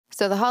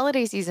So the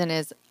holiday season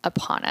is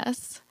upon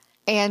us.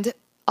 And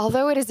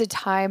although it is a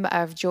time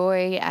of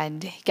joy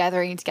and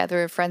gathering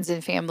together of friends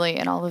and family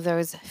and all of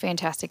those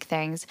fantastic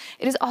things,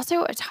 it is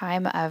also a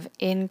time of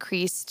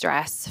increased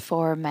stress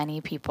for many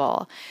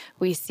people.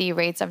 We see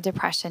rates of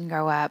depression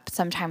go up,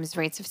 sometimes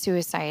rates of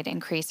suicide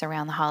increase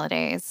around the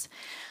holidays.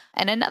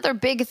 And another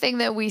big thing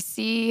that we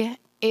see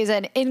is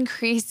an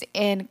increase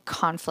in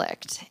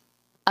conflict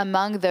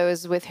among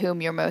those with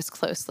whom you're most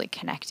closely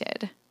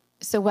connected.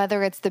 So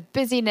whether it's the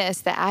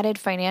busyness, the added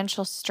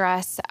financial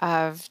stress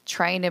of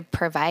trying to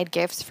provide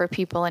gifts for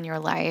people in your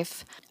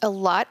life, a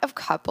lot of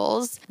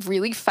couples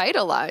really fight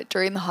a lot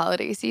during the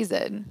holiday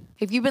season.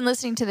 If you've been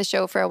listening to the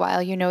show for a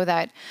while, you know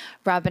that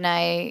Rob and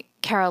I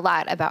care a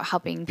lot about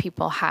helping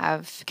people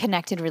have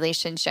connected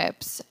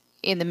relationships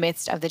in the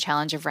midst of the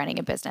challenge of running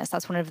a business.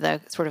 That's one of the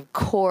sort of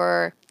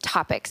core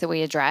topics that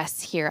we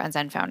address here on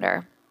Zen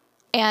Founder.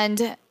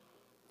 And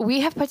we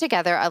have put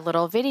together a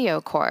little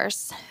video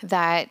course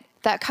that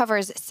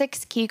covers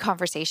 6 key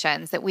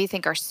conversations that we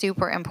think are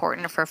super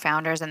important for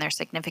founders and their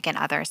significant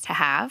others to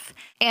have.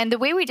 And the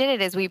way we did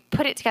it is we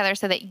put it together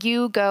so that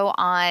you go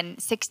on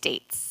 6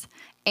 dates.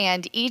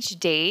 And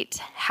each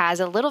date has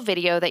a little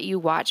video that you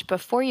watch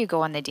before you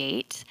go on the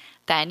date.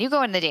 Then you go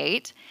on the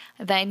date.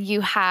 Then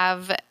you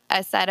have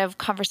a set of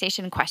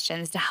conversation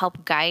questions to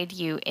help guide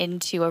you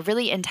into a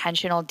really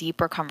intentional,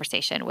 deeper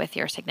conversation with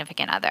your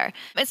significant other.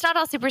 It's not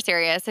all super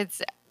serious.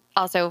 It's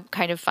also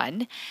kind of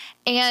fun.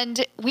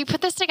 And we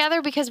put this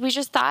together because we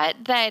just thought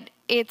that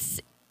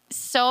it's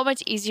so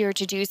much easier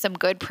to do some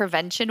good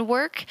prevention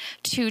work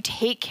to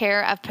take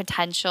care of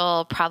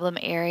potential problem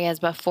areas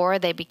before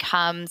they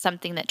become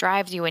something that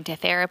drives you into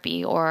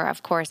therapy or,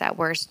 of course, at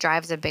worst,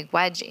 drives a big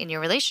wedge in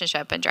your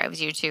relationship and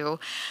drives you to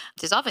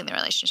dissolving the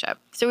relationship.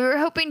 So we were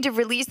hoping to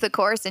release the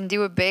course and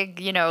do a big,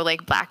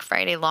 like Black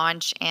Friday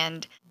launch.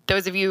 And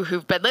those of you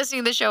who've been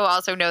listening to the show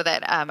also know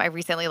that I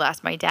recently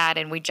lost my dad,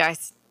 and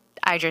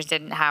I just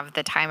didn't have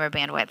the time or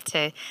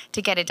bandwidth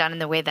to get it done in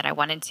the way that I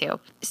wanted to.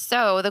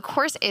 So the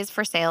course is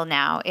for sale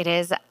now. It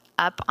is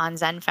up on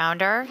Zen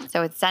Founder.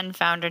 So it's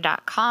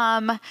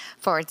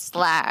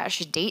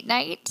zenfounder.com/date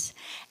night.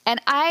 And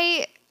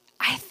I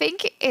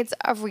think it's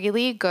a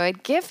really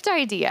good gift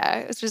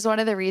idea, which is one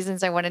of the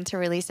reasons I wanted to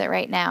release it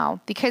right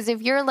now. Because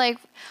if you're like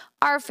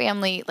our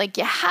family, like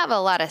you have a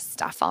lot of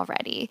stuff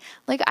already.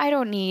 Like I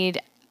don't need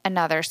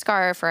another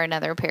scarf or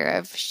another pair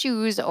of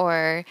shoes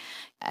or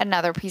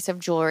another piece of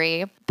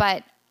jewelry.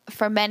 But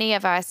for many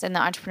of us in the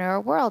entrepreneur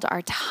world,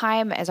 our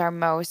time is our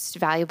most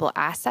valuable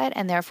asset,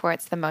 and therefore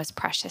it's the most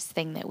precious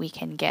thing that we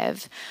can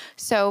give.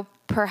 So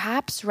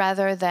perhaps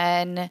rather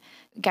than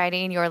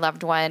guiding your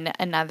loved one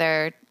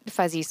another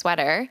fuzzy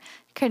sweater,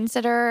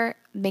 consider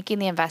making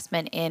the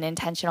investment in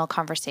intentional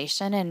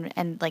conversation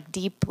and like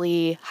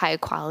deeply high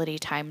quality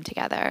time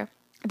together.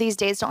 These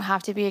days don't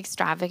have to be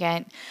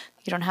extravagant.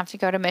 You don't have to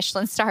go to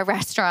Michelin star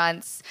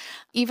restaurants.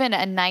 Even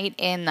a night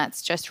in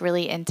that's just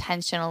really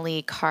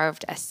intentionally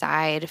carved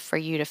aside for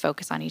you to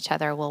focus on each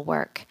other will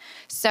work.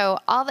 So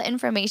all the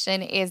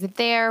information is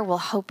there. We'll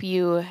hope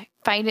you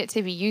find it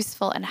to be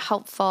useful and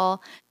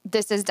helpful.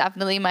 This is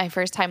definitely my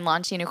first time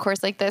launching a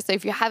course like this. So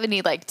if you have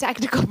any like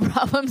technical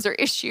problems or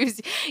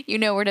issues, you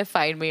know where to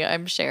find me.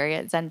 I'm Sherry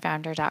at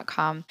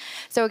zenfounder.com.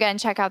 So again,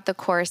 check out the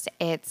course.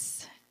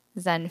 It's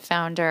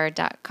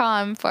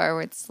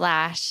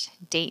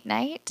zenfounder.com/date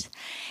night.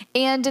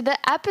 And the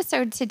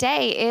episode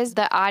today is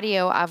the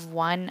audio of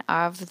one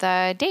of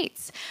the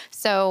dates.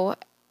 So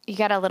you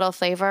get a little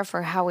flavor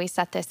for how we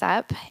set this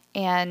up.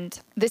 And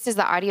this is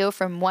the audio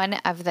from one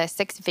of the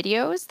 6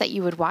 videos that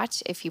you would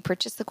watch if you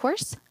purchase the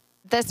course.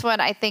 This one,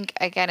 I think,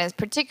 again, is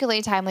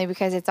particularly timely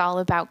because it's all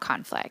about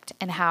conflict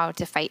and how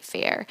to fight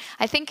fear.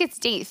 I think it's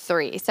date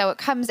 3, so it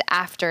comes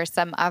after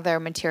some other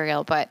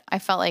material, but I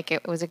felt like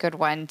it was a good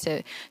one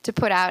to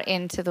put out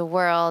into the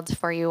world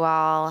for you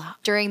all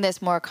during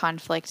this more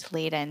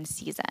conflict-laden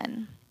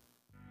season.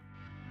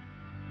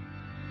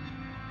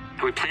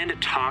 We plan to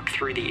talk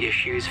through the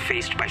issues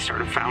faced by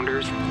startup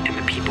founders and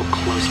the people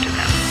close to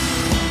them.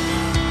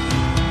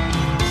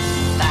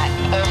 That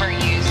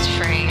overused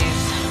phrase,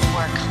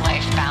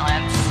 work-life balance.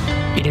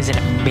 It is an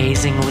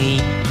amazingly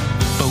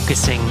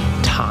focusing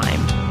time.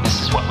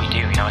 This is what we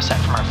do,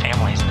 aside from our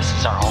families, this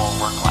is our whole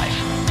work life.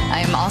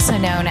 I'm also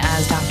known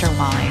as Dr.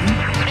 Walling.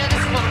 This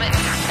is a little bit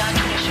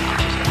non-traditional.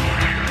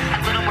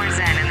 A little more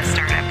zen in the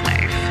startup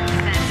life.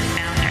 Zen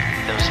founder.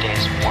 Those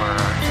days were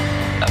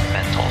a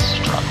mental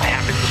struggle. I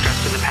have been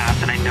stressed in the past,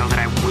 and I know that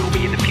I will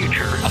be in the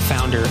future. A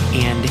founder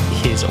and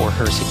his or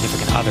her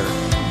significant other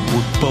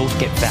will both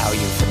get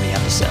value from the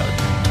episode.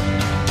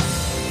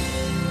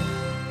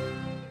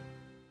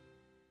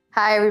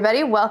 Hi,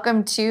 everybody.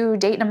 Welcome to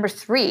date number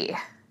 3.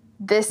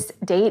 This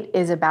date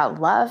is about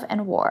love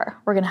and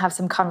war. We're going to have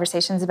some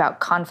conversations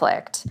about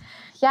conflict.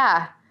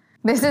 Yeah,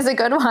 this is a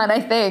good one, I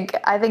think.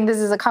 I think this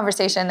is a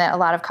conversation that a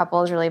lot of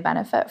couples really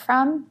benefit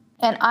from.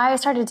 And I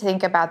started to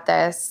think about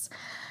this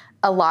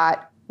a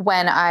lot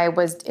when I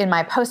was in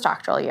my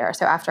postdoctoral year.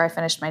 So after I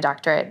finished my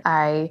doctorate,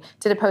 I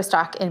did a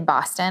postdoc in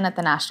Boston at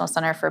the National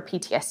Center for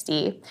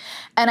PTSD.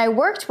 And I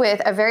worked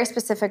with a very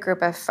specific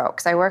group of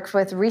folks. I worked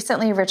with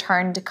recently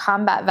returned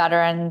combat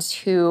veterans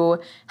who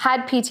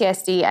had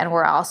PTSD and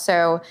were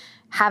also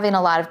having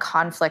a lot of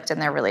conflict in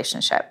their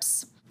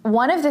relationships.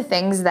 One of the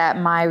things that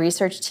my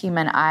research team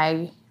and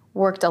I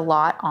worked a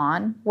lot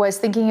on was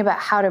thinking about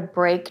how to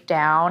break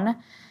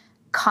down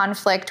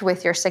conflict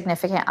with your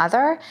significant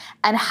other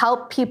and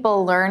help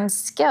people learn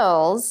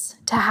skills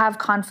to have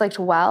conflict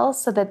well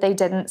so that they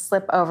didn't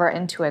slip over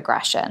into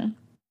aggression.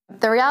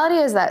 The reality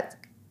is that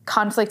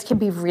conflict can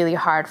be really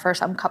hard for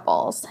some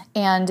couples,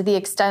 and the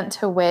extent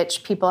to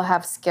which people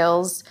have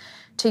skills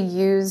to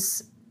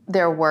use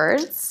their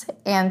words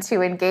and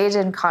to engage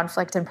in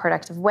conflict in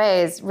productive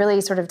ways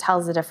really sort of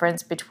tells the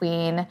difference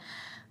between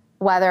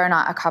whether or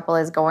not a couple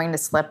is going to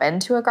slip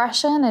into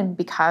aggression and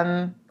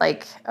become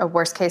like a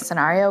worst case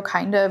scenario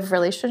kind of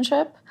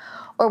relationship,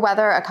 or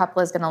whether a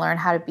couple is going to learn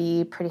how to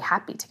be pretty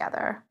happy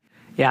together.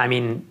 Yeah, I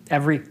mean,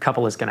 every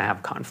couple is going to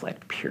have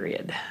conflict,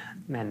 period.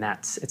 And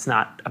it's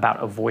not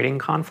about avoiding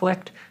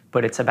conflict,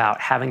 but it's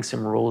about having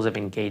some rules of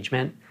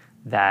engagement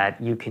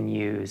that you can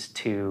use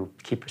to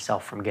keep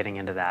yourself from getting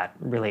into that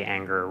really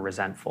anger,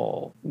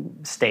 resentful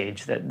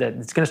stage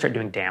that's going to start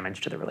doing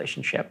damage to the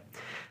relationship.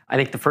 I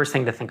think the first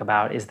thing to think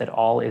about is that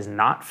all is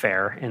not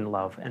fair in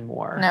love and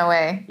war. No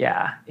way.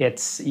 Yeah,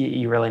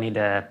 you really need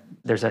to,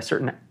 there's a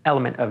certain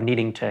element of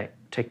needing to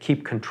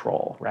keep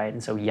control, right?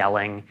 And so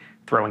yelling,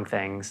 throwing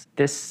things.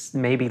 This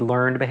may be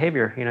learned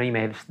behavior. You know,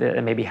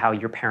 it may be how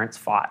your parents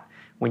fought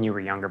when you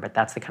were younger, but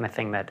that's the kind of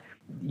thing that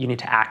you need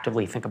to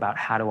actively think about.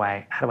 How do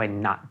I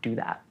not do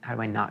that? How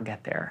do I not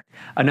get there?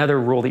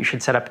 Another rule that you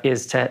should set up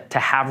is to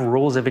have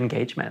rules of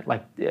engagement,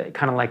 like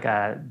kind of like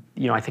I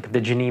think of the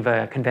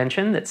Geneva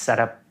Convention that set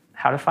up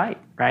how to fight,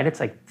 right? It's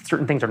like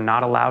certain things are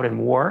not allowed in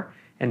war,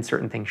 and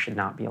certain things should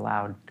not be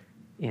allowed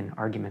in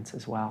arguments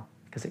as well,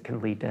 because it can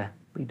lead to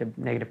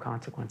negative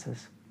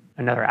consequences.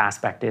 Another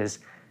aspect is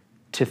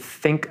to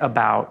think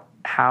about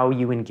how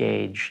you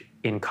engage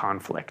in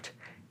conflict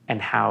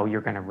and how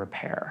you're going to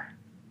repair,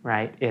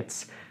 right?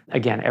 It's,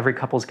 again, every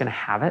couple's going to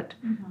have it,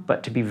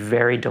 but to be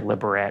very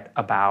deliberate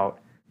about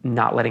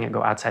not letting it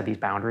go outside these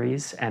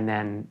boundaries. And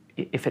then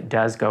if it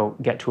does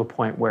get to a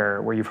point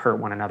where you've hurt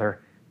one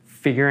another,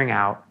 figuring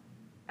out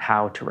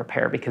how to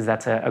repair, because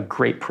that's a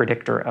great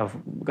predictor of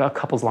a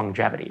couple's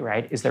longevity,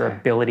 right? Is their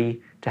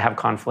ability to have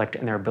conflict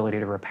and their ability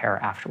to repair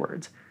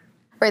afterwards.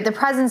 Right, the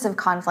presence of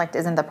conflict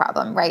isn't the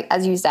problem, right?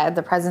 As you said,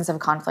 the presence of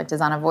conflict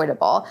is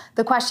unavoidable.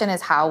 The question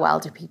is, how well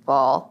do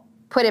people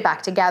put it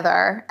back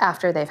together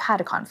after they've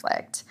had a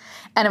conflict?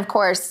 And of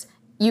course,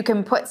 you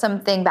can put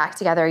something back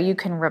together, you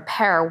can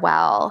repair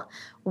well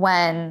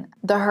when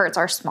the hurts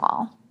are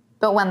small.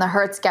 But when the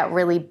hurts get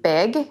really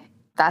big,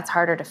 that's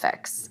harder to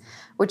fix,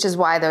 which is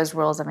why those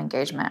rules of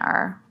engagement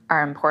are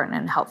important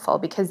and helpful,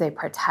 because they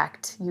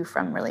protect you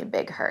from really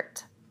big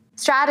hurt.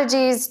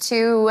 Strategies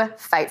to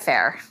fight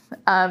fair.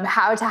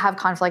 How to have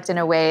conflict in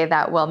a way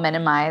that will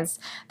minimize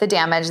the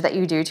damage that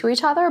you do to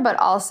each other, but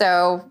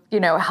also,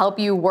 help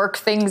you work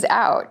things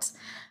out.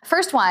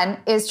 First one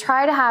is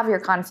try to have your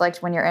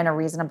conflict when you're in a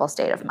reasonable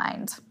state of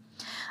mind.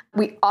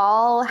 We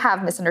all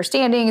have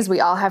misunderstandings.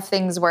 We all have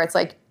things where it's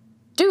like,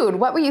 dude,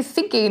 what were you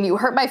thinking? You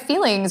hurt my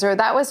feelings, or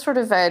that was sort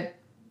of a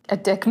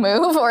dick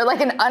move, or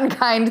like an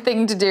unkind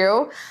thing to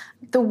do.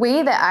 The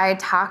way that I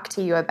talk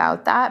to you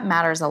about that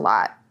matters a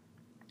lot.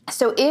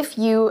 So if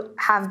you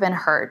have been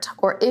hurt,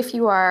 or if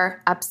you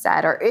are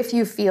upset, or if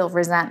you feel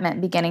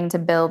resentment beginning to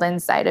build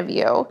inside of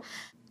you,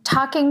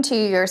 talking to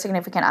your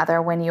significant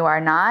other when you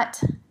are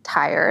not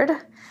tired,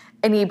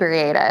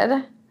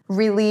 inebriated,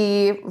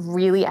 really,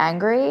 really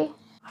angry,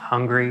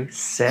 hungry,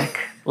 sick,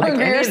 like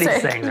any of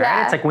these things, right?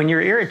 Yeah. It's like when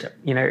you're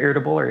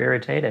irritable or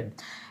irritated.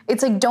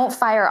 It's like, don't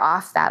fire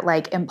off that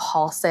like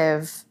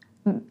impulsive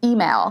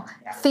email.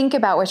 Yeah. Think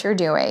about what you're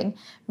doing.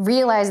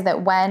 Realize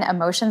that when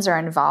emotions are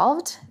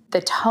involved,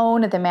 the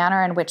tone, the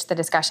manner in which the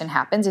discussion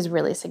happens is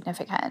really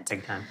significant.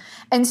 Big time.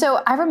 And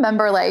so I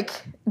remember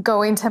like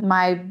going to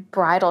my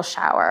bridal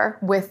shower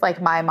with like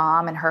my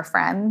mom and her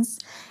friends,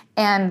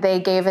 and they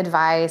gave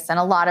advice, and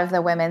a lot of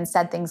the women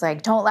said things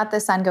like, don't let the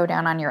sun go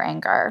down on your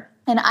anger.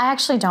 And I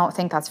actually don't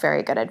think that's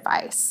very good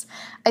advice.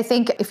 I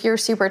think if you're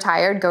super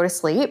tired, go to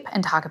sleep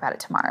and talk about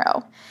it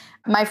tomorrow.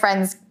 My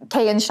friends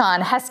Kay and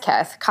Sean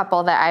Hesketh,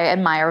 couple that I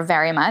admire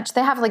very much,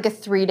 they have like a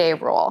 3-day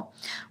rule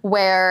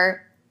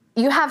where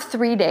you have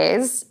 3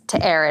 days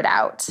to air it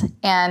out.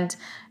 And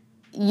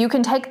you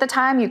can take the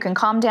time, you can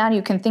calm down,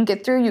 you can think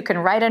it through, you can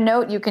write a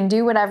note, you can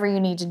do whatever you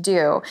need to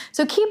do.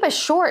 So keep a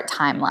short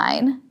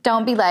timeline.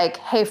 Don't be like,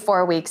 hey,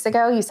 4 weeks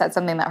ago you said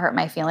something that hurt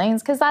my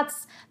feelings, because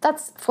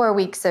that's 4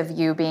 weeks of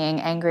you being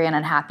angry and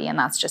unhappy, and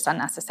that's just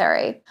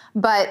unnecessary.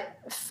 But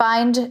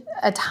find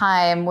a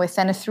time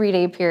within a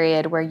 3-day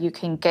period where you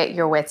can get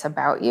your wits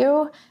about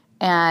you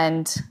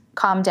and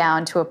calm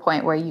down to a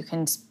point where you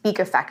can speak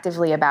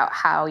effectively about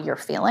how you're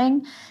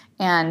feeling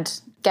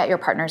and get your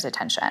partner's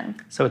attention.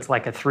 So it's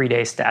like a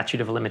 3-day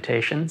statute of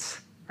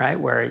limitations, right?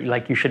 Where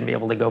like you shouldn't be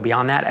able to go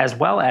beyond that, as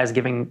well as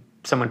giving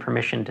someone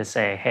permission to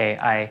say, hey,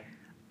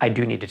 I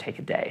do need to take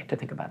a day to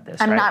think about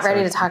this. I'm right? not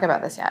ready to talk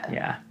about this yet.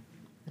 Yeah.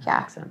 Yeah.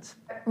 Makes sense.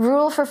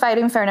 Rule for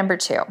fighting fair number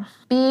 2,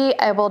 be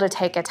able to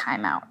take a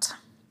timeout.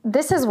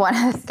 This is one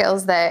of the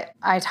skills that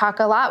I talk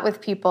a lot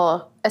with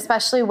people,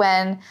 especially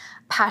when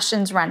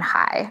passions run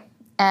high.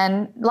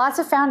 And lots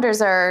of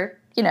founders are,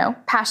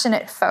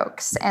 passionate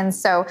folks. And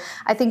so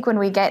I think when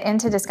we get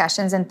into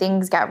discussions and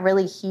things get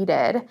really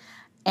heated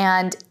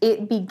and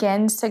it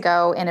begins to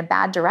go in a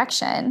bad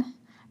direction,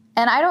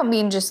 and I don't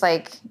mean just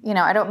like,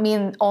 I don't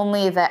mean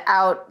only the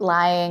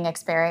outlying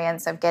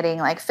experience of getting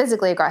like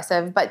physically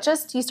aggressive, but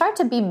just you start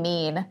to be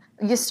mean.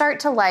 You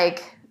start to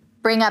like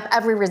bring up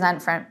every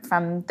resentment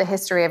from the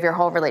history of your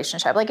whole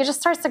relationship. Like it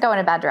just starts to go in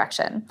a bad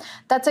direction.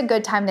 That's a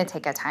good time to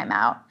take a time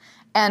out.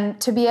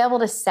 And to be able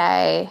to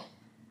say,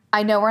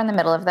 I know we're in the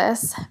middle of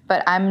this,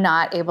 but I'm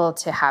not able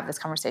to have this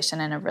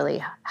conversation in a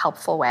really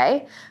helpful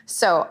way.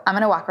 So I'm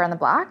going to walk around the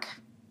block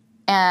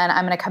and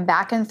I'm going to come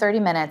back in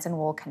 30 minutes and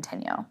we'll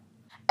continue.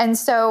 And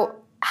so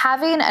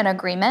having an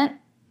agreement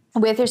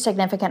with your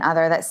significant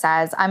other that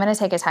says, I'm going to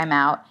take a time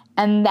out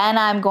and then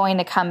I'm going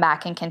to come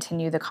back and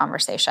continue the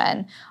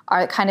conversation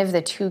are kind of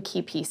the 2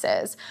 key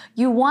pieces.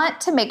 You want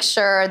to make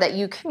sure that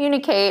you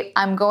communicate,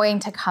 I'm going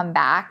to come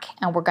back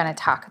and we're going to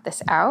talk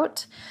this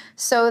out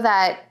so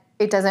that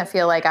it doesn't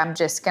feel like I'm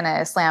just going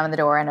to slam the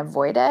door and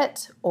avoid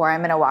it, or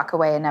I'm going to walk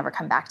away and never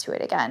come back to it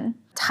again.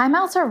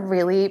 Timeouts are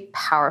really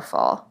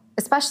powerful,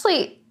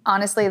 especially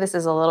honestly, this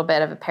is a little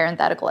bit of a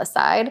parenthetical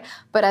aside,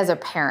 but as a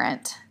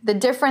parent, the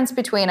difference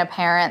between a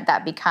parent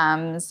that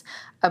becomes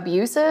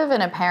abusive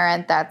and a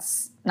parent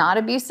that's not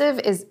abusive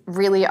is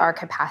really our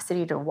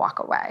capacity to walk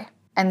away.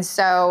 And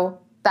so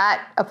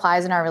that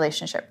applies in our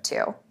relationship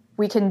too.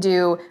 We can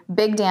do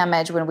big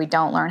damage when we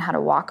don't learn how to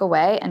walk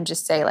away and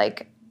just say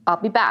like, I'll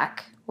be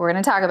back. We're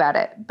going to talk about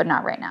it, but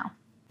not right now.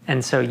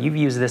 And so you've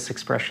used this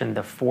expression,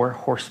 the 4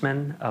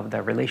 horsemen of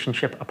the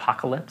relationship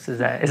apocalypse. Is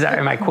that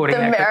am I quoting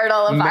the that?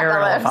 marital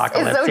apocalypse.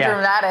 It's so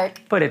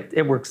dramatic. But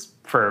it works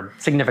for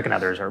significant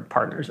others or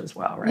partners as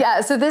well, right? Yeah,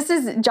 so this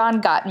is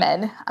John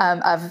Gottman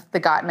of the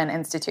Gottman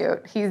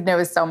Institute. He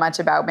knows so much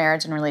about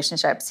marriage and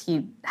relationships.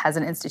 He has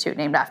an institute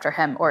named after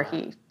him, or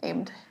he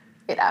named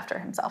it after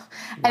himself.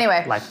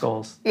 Anyway. Life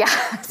goals.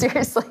 Yeah,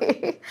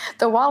 seriously.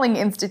 The Walling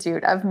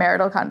Institute of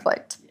Marital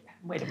Conflict.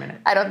 Wait a minute.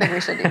 I don't think we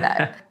should do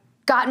that.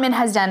 Gottman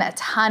has done a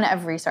ton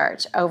of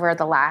research over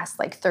the last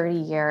 30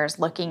 years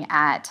looking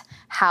at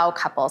how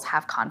couples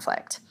have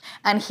conflict.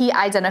 And he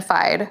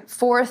identified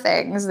 4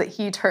 things that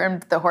he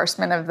termed the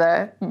horsemen of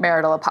the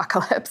marital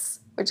apocalypse,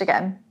 which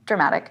again,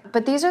 dramatic.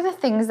 But these are the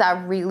things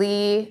that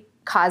really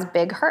cause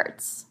big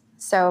hurts.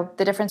 So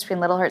the difference between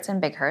little hurts and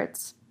big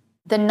hurts.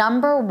 The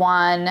number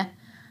 1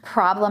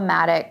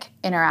 problematic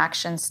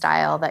interaction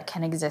style that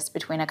can exist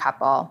between a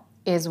couple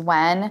is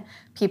when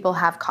people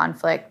have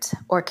conflict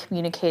or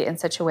communicate in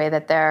such a way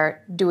that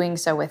they're doing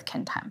so with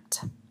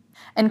contempt.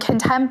 And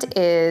contempt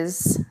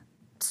is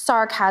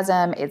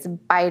sarcasm, it's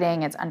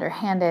biting, it's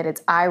underhanded,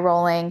 it's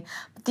eye-rolling.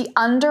 But the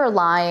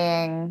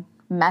underlying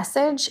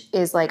message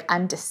is like,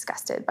 I'm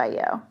disgusted by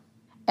you.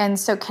 And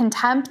so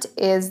contempt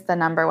is the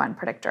number 1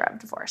 predictor of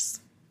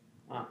divorce.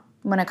 Wow.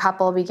 When a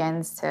couple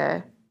begins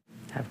to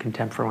have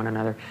contempt for one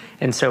another.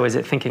 And so is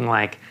it thinking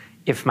like,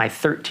 if my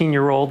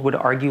 13-year-old would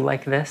argue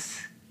like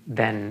this,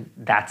 then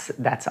that's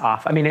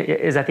off. I mean,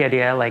 is that the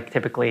idea? Like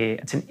typically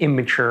it's an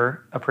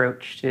immature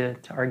approach to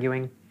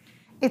arguing?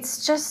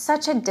 It's just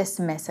such a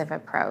dismissive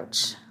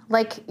approach.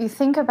 Like you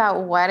think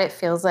about what it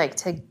feels like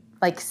to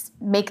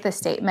make the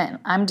statement,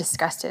 I'm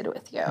disgusted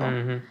with you.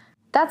 Mm-hmm.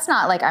 That's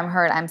not like I'm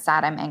hurt, I'm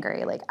sad, I'm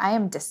angry. Like I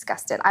am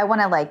disgusted. I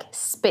want to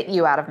spit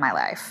you out of my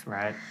life.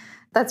 Right.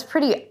 That's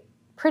pretty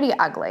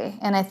ugly.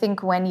 And I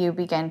think when you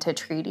begin to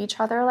treat each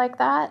other like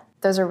that,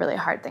 those are really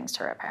hard things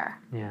to repair.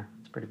 Yeah,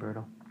 it's pretty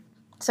brutal.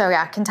 So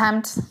yeah,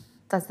 contempt,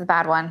 that's the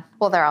bad one.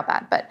 Well, they're all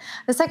bad, but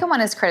the second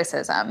one is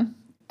criticism.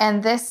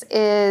 And this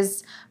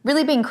is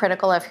really being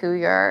critical of who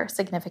your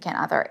significant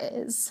other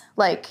is.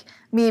 Like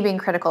me being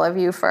critical of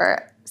you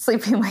for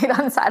sleeping late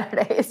on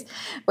Saturdays,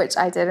 which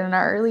I did in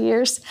our early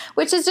years,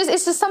 which is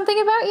it's just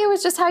something about you.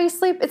 It's just how you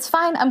sleep. It's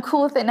fine. I'm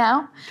cool with it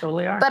now.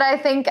 Totally are. But I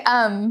think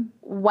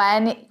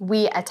when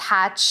we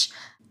attach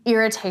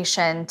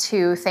irritation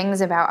to things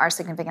about our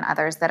significant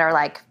others that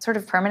are sort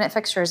of permanent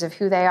fixtures of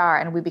who they are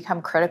and we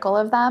become critical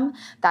of them,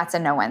 that's a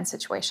no-win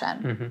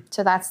situation. Mm-hmm.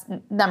 So that's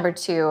number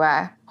 2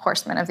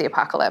 horseman of the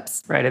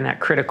apocalypse. Right, and that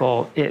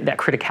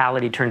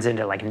criticality turns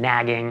into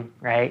nagging,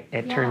 right?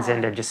 It turns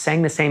into just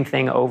saying the same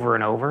thing over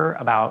and over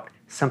about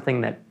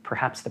something that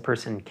perhaps the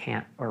person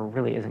can't or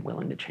really isn't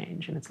willing to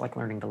change. And it's like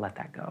learning to let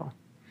that go.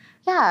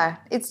 Yeah,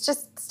 it's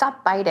just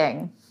stop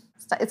biting.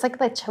 It's like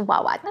the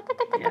chihuahua.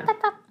 Yeah.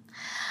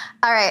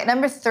 All right,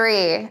 number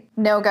 3,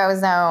 no-go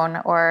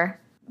zone or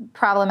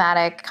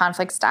problematic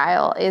conflict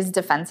style is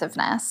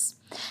defensiveness.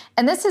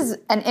 And this is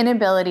an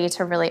inability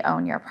to really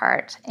own your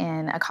part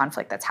in a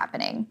conflict that's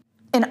happening.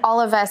 And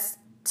all of us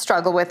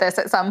struggle with this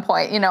at some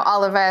point.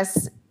 All of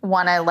us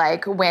want to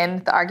like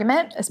win the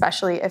argument,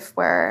 especially if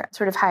we're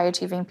sort of high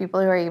achieving people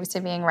who are used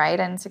to being right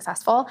and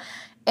successful.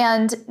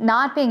 And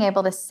not being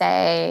able to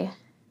say,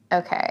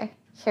 okay,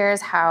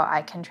 here's how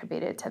I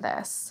contributed to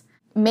this,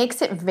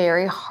 makes it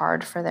very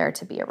hard for there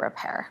to be a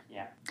repair.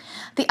 Yeah.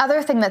 The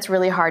other thing that's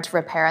really hard to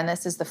repair, and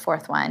this is the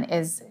fourth one,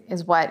 is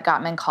what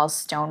Gottman calls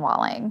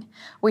stonewalling,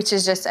 which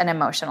is just an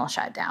emotional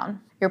shutdown.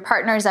 Your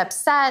partner's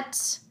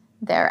upset,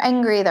 they're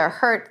angry, they're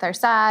hurt, they're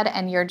sad,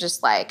 and you're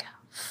just like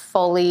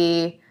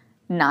fully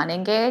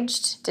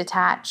non-engaged,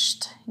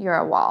 detached, you're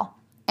a wall.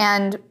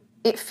 And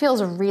it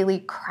feels really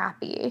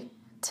crappy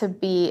to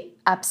be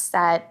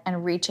upset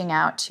and reaching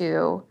out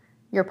to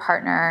your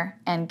partner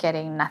and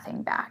getting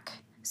nothing back.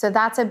 So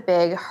that's a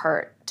big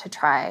hurt to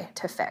try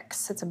to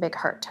fix. It's a big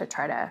hurt to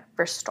try to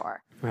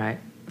restore. Right.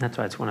 That's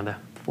why it's one of the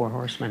four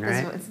horsemen,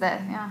 right?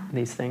 Yeah.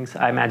 These things.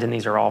 I imagine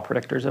these are all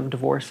predictors of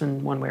divorce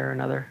in one way or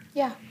another.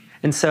 Yeah.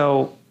 And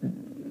so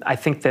I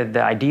think that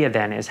the idea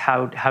then is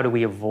how do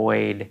we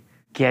avoid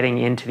getting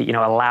into the,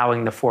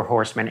 allowing the four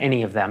horsemen,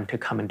 any of them, to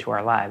come into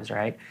our lives,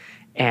 right?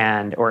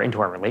 Or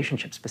into our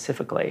relationship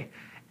specifically.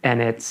 And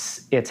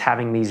it's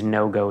having these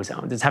no-go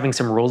zones. It's having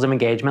some rules of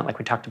engagement, like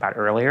we talked about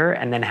earlier,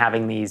 and then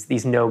having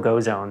these no-go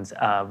zones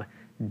of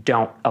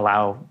don't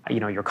allow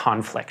your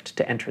conflict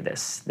to enter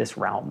this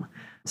realm.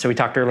 So we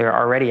talked earlier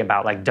already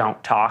about like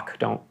don't talk,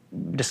 don't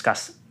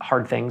discuss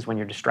hard things when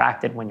you're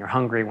distracted, when you're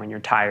hungry, when you're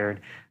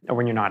tired, or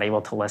when you're not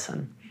able to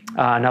listen.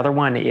 Another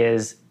one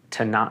is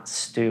to not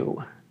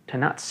stew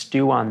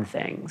on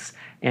things.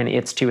 And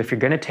it's if you're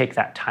going to take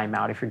that time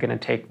out, if you're going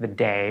to take the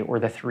day or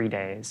the 3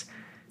 days,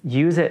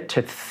 use it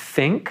to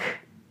think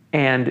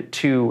and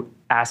to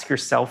ask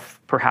yourself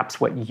perhaps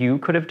what you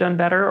could have done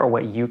better or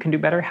what you can do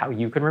better, how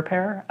you can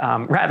repair,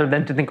 rather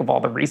than to think of all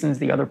the reasons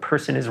the other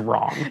person is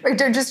wrong. Right,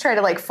 don't just try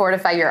to like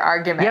fortify your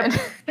argument.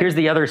 Yep. Here's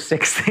the other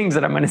 6 things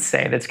that I'm going to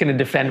say that's going to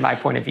defend my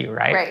point of view,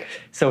 right? Right.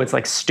 So it's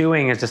like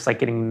stewing is just like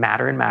getting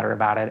madder and madder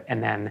about it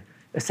and then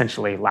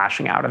essentially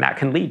lashing out. And that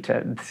can lead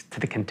to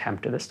the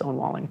contempt or the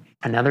stonewalling.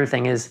 Another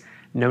thing is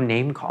no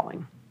name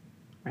calling,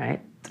 right?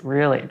 It's a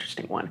really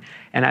interesting one.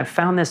 And I've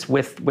found this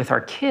with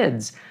our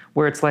kids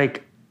where it's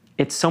like,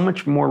 it's so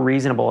much more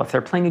reasonable if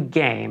they're playing a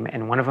game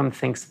and one of them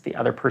thinks that the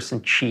other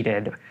person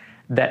cheated,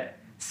 that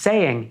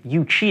saying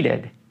you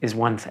cheated is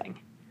one thing.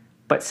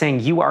 But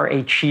saying you are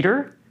a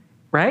cheater,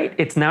 right?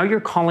 It's now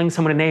you're calling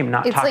someone a name,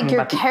 not it's talking like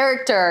your about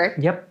character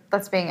Yep.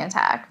 that's being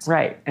attacked.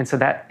 Right. And so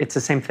it's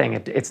the same thing.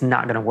 It's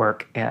not going to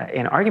work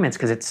in arguments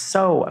because it's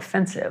so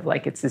offensive.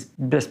 Like it's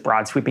this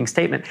broad sweeping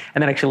statement.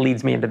 And that actually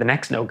leads me into the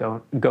next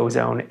no-go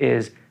zone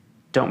is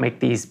don't make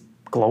these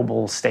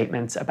global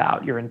statements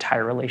about your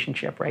entire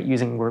relationship, right?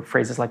 Using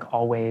phrases like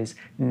always,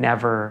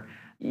 never,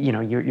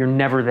 you're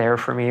never there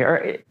for me.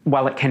 Or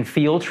while it can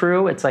feel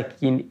true, it's like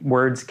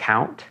words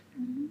count.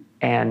 Mm-hmm.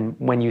 And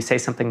when you say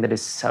something that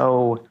is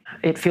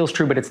it feels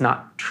true, but it's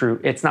not true.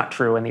 It's not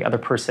true. And the other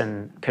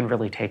person can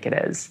really take it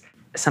as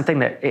something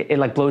that it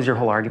like blows your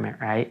whole argument,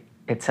 right?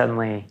 It's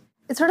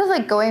sort of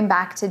like going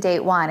back to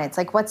date one. It's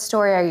like, what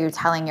story are you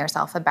telling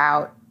yourself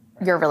about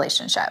your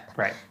relationship?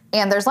 Right.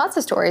 And there's lots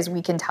of stories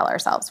we can tell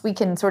ourselves. We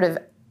can sort of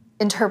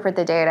interpret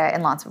the data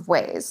in lots of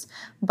ways.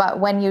 But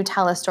when you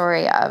tell a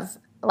story of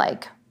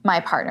like, my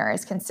partner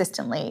is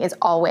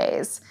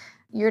always,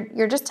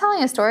 you're just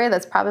telling a story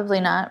that's probably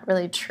not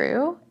really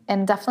true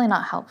and definitely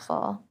not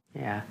helpful.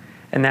 Yeah.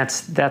 And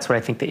that's what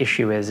I think the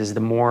issue is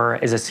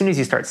as soon as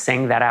you start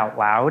saying that out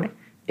loud,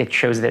 it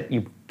shows that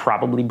you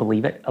probably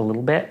believe it a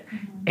little bit.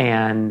 Mm-hmm.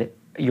 And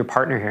your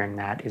partner hearing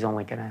that is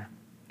only going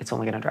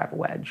to drive a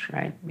wedge,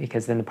 right?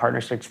 Because then the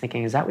partner starts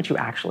thinking, is that what you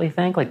actually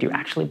think? Like, do you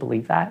actually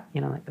believe that?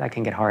 That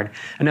can get hard.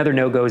 Another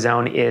no-go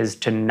zone is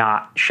to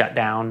not shut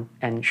down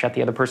and shut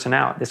the other person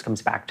out. This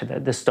comes back to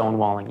the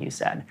stonewalling you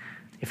said.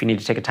 If you need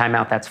to take a time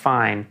out, that's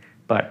fine.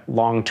 But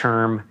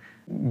long-term,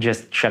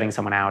 just shutting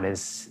someone out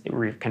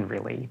can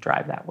really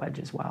drive that wedge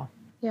as well.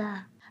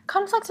 Yeah.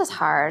 Conflict is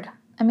hard.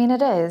 I mean,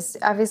 it is.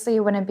 Obviously,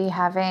 you wouldn't be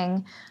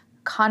having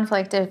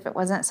conflict if it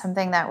wasn't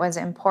something that was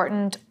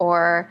important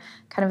or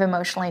kind of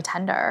emotionally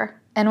tender.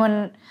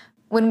 And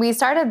when we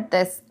started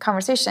this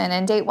conversation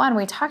in date one,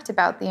 we talked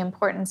about the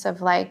importance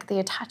of like the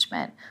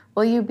attachment.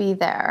 Will you be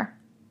there?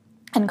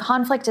 And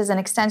conflict is an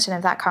extension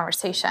of that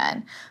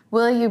conversation.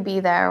 Will you be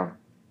there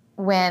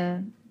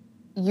when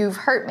you've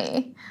hurt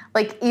me?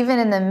 Like even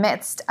in the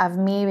midst of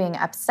me being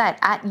upset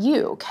at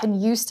you,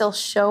 can you still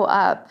show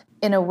up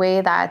in a way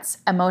that's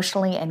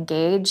emotionally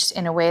engaged,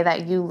 in a way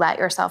that you let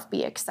yourself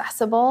be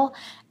accessible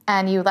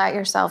and you let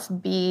yourself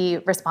be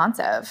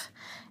responsive?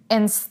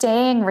 And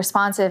staying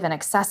responsive and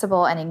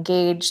accessible and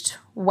engaged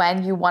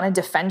when you want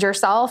to defend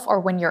yourself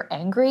or when you're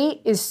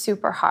angry is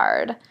super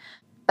hard.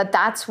 But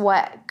that's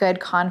what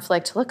good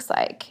conflict looks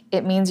like.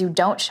 It means you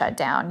don't shut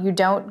down. You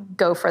don't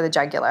go for the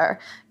jugular.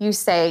 You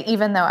say,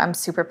 even though I'm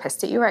super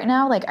pissed at you right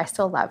now, like I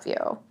still love you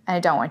and I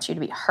don't want you to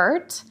be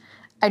hurt.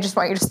 I just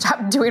want you to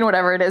stop doing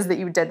whatever it is that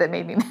you did that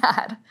made me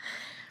mad.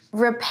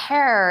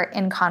 Repair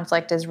in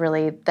conflict is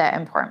really the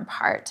important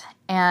part.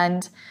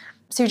 And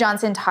Sue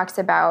Johnson talks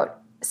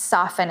about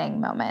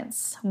softening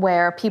moments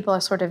where people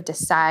sort of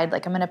decide,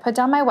 like, I'm going to put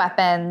down my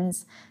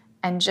weapons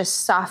and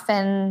just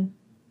soften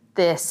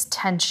this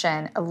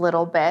tension a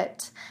little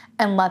bit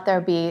and let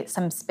there be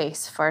some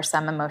space for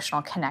some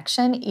emotional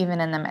connection, even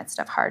in the midst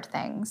of hard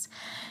things.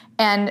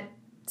 And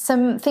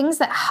some things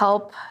that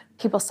help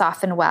people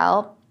soften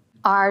well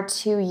are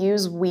to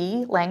use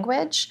we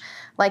language,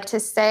 like to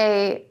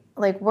say,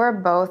 like, we're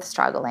both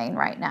struggling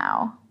right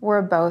now.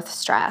 We're both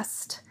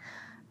stressed.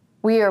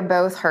 We are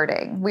both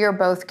hurting. We are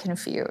both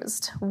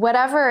confused.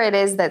 Whatever it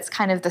is that's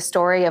kind of the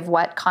story of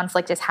what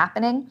conflict is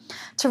happening,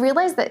 to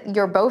realize that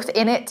you're both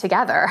in it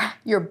together.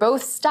 You're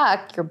both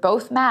stuck. You're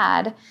both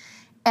mad.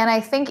 And I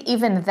think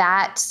even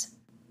that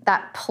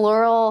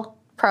plural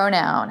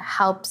pronoun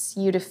helps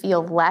you to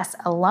feel less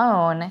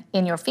alone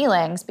in your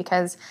feelings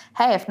because,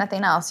 hey, if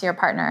nothing else, your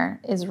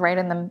partner is right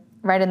in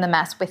the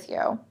mess with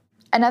you.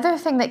 Another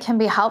thing that can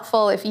be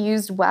helpful if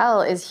used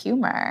well is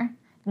humor,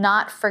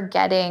 not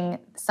forgetting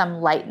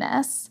some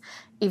lightness,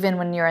 even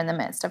when you're in the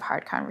midst of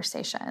hard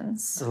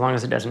conversations. As long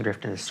as it doesn't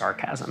drift into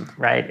sarcasm,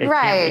 right?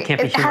 It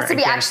can't be It humor has to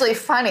be actually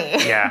funny.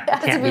 Yeah. It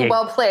has to be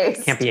well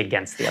placed. It can't be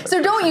against the other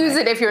So don't person, use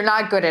right? it if you're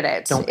not good at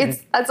it.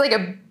 That's like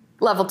a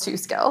level 2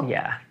 skill.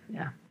 Yeah.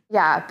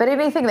 Yeah, but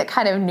anything that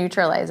kind of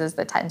neutralizes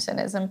the tension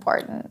is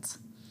important.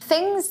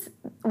 Things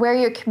where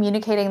you're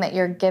communicating that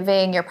you're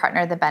giving your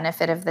partner the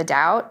benefit of the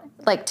doubt,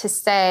 like to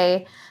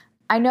say,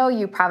 I know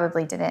you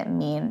probably didn't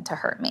mean to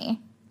hurt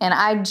me. And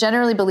I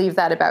generally believe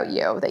that about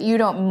you, that you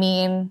don't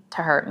mean to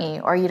hurt me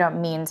or you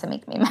don't mean to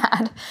make me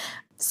mad.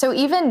 So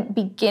even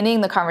beginning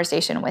the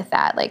conversation with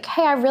that, like,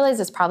 hey, I realize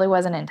this probably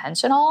wasn't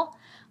intentional,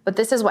 but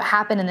this is what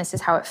happened and this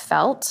is how it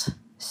felt.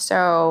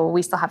 So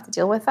we still have to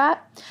deal with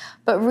that.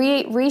 But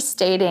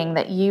restating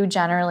that you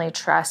generally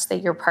trust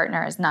that your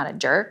partner is not a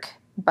jerk,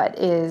 but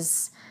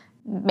is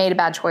made a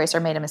bad choice or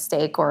made a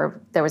mistake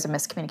or there was a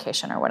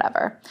miscommunication or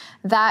whatever.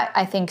 That,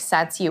 I think,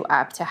 sets you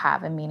up to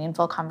have a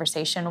meaningful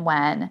conversation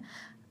when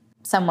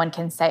someone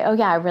can say, oh,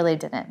 yeah, I really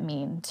didn't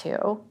mean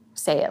to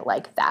say it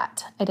like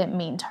that. I didn't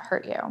mean to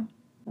hurt you.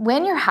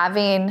 When you're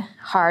having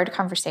hard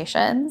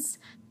conversations,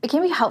 it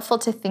can be helpful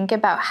to think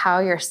about how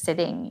you're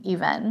sitting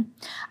even.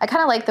 I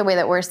kind of like the way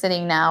that we're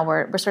sitting now.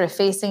 We're sort of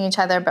facing each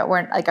other, but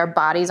we're like our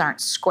bodies aren't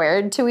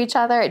squared to each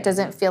other. It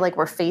doesn't feel like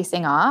we're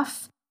facing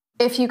off.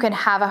 If you can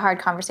have a hard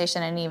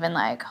conversation and even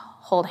like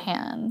hold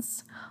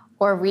hands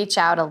or reach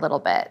out a little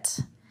bit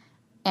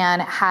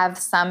and have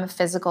some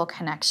physical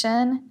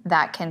connection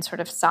that can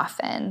sort of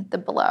soften the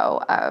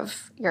blow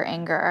of your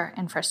anger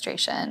and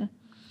frustration.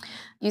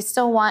 You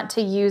still want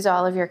to use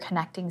all of your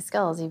connecting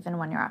skills even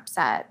when you're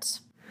upset.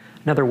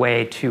 Another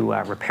way to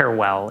repair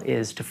well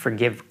is to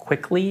forgive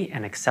quickly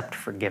and accept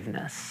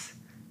forgiveness,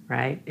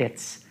 right?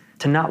 It's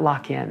to not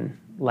lock in,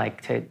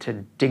 like to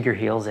dig your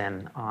heels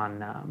in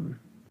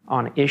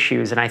on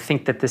issues. And I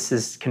think that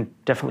this can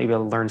definitely be a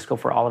learned skill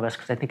for all of us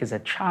because I think as a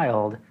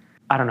child,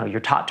 I don't know, you're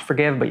taught to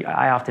forgive, but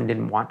I often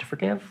didn't want to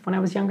forgive when I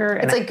was younger.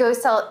 It's like, go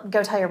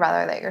tell your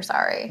brother that you're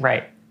sorry.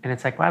 Right. And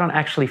it's like, well, I don't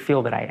actually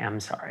feel that I am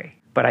sorry.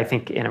 But I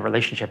think in a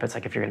relationship, it's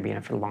like if you're going to be in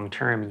it for the long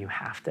term, you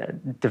have to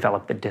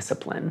develop the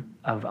discipline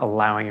of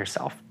allowing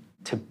yourself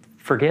to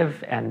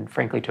forgive and,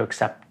 frankly, to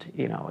accept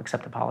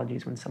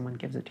apologies when someone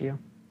gives it to you.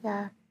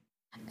 Yeah.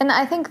 And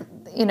I think,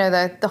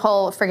 the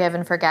whole forgive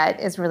and forget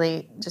is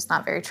really just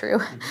not very true.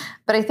 Mm-hmm.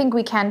 But I think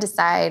we can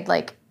decide,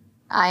 like,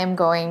 I am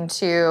going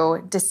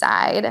to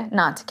decide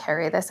not to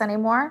carry this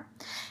anymore.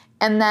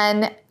 And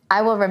then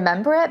I will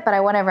remember it, but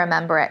I want to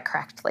remember it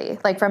correctly.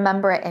 Like,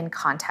 remember it in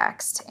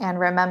context and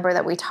remember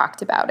that we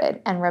talked about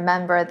it and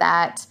remember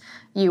that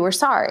you were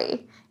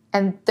sorry.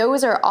 And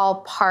those are all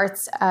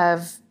parts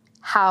of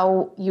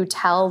how you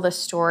tell the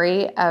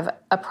story of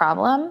a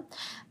problem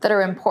that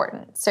are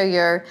important. So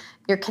you're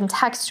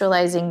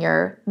contextualizing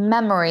your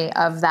memory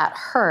of that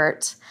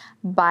hurt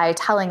by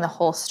telling the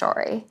whole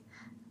story.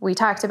 We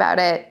talked about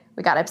it,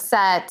 we got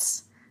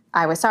upset,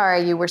 I was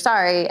sorry, you were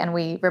sorry, and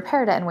we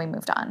repaired it and we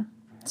moved on.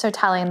 So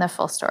telling the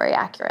full story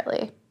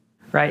accurately.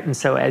 Right, and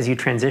so as you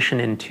transition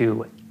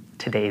into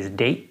today's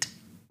date,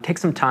 take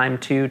some time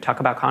to talk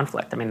about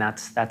conflict. I mean,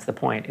 that's the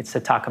point. It's to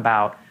talk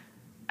about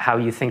how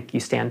you think you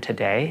stand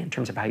today in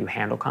terms of how you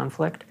handle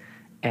conflict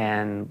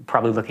and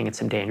probably looking at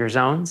some danger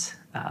zones,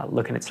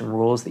 looking at some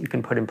rules that you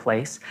can put in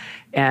place,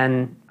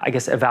 and I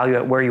guess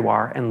evaluate where you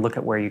are and look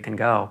at where you can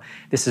go.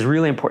 This is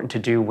really important to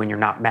do when you're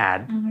not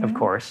mad, of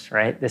course,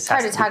 right? It's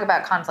hard to talk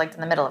about conflict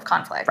in the middle of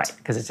conflict. Right,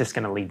 because it's just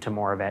going to lead to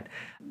more of it.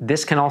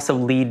 This can also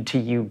lead to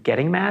you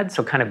getting mad,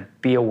 so kind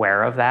of be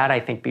aware of that. I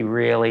think be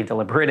really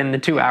deliberate in the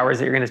 2 hours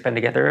that you're going to spend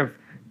together of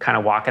kind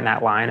of walking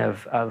that line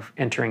of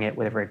entering it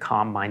with a very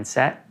calm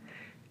mindset.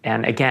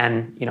 And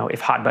again,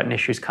 if hot button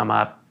issues come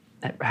up,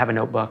 have a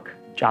notebook,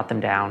 jot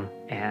them down,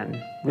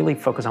 and really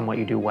focus on what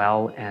you do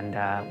well and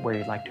where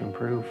you'd like to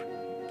improve.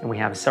 And we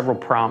have several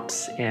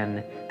prompts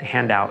in the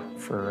handout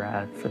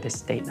for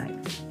this date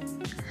night.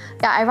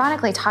 Yeah,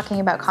 ironically, talking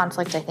about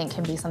conflict, I think,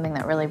 can be something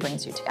that really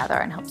brings you together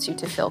and helps you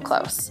to feel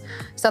close.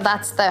 So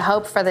that's the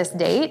hope for this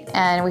date,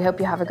 and we hope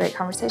you have a great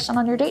conversation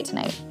on your date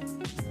tonight.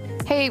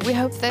 Hey, we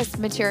hope this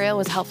material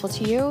was helpful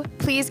to you.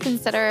 Please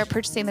consider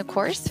purchasing the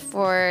course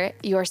for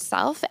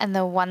yourself and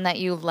the one that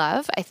you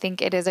love. I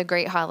think it is a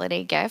great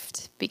holiday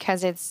gift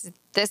because it's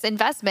this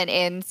investment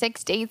in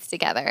 6 dates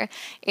together,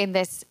 in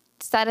this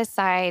set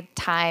aside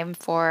time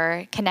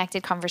for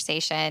connected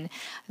conversation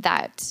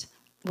that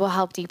will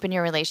help deepen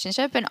your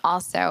relationship and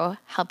also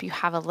help you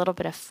have a little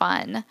bit of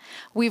fun.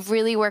 We've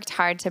really worked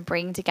hard to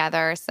bring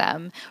together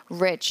some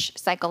rich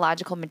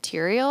psychological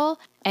material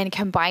and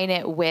combine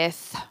it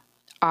with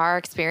our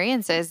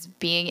experiences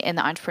being in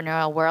the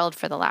entrepreneurial world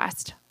for the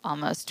last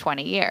almost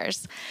 20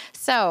 years.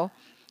 So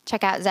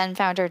check out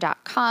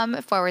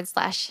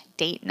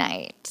zenfounder.com/date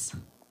night.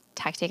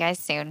 Talk to you guys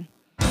soon.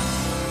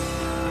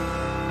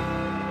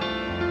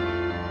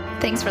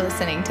 Thanks for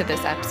listening to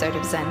this episode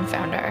of Zen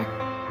Founder.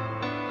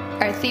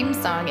 Our theme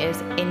song is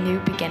A New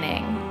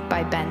Beginning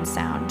by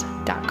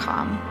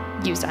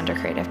bensound.com, used under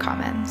Creative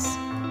Commons.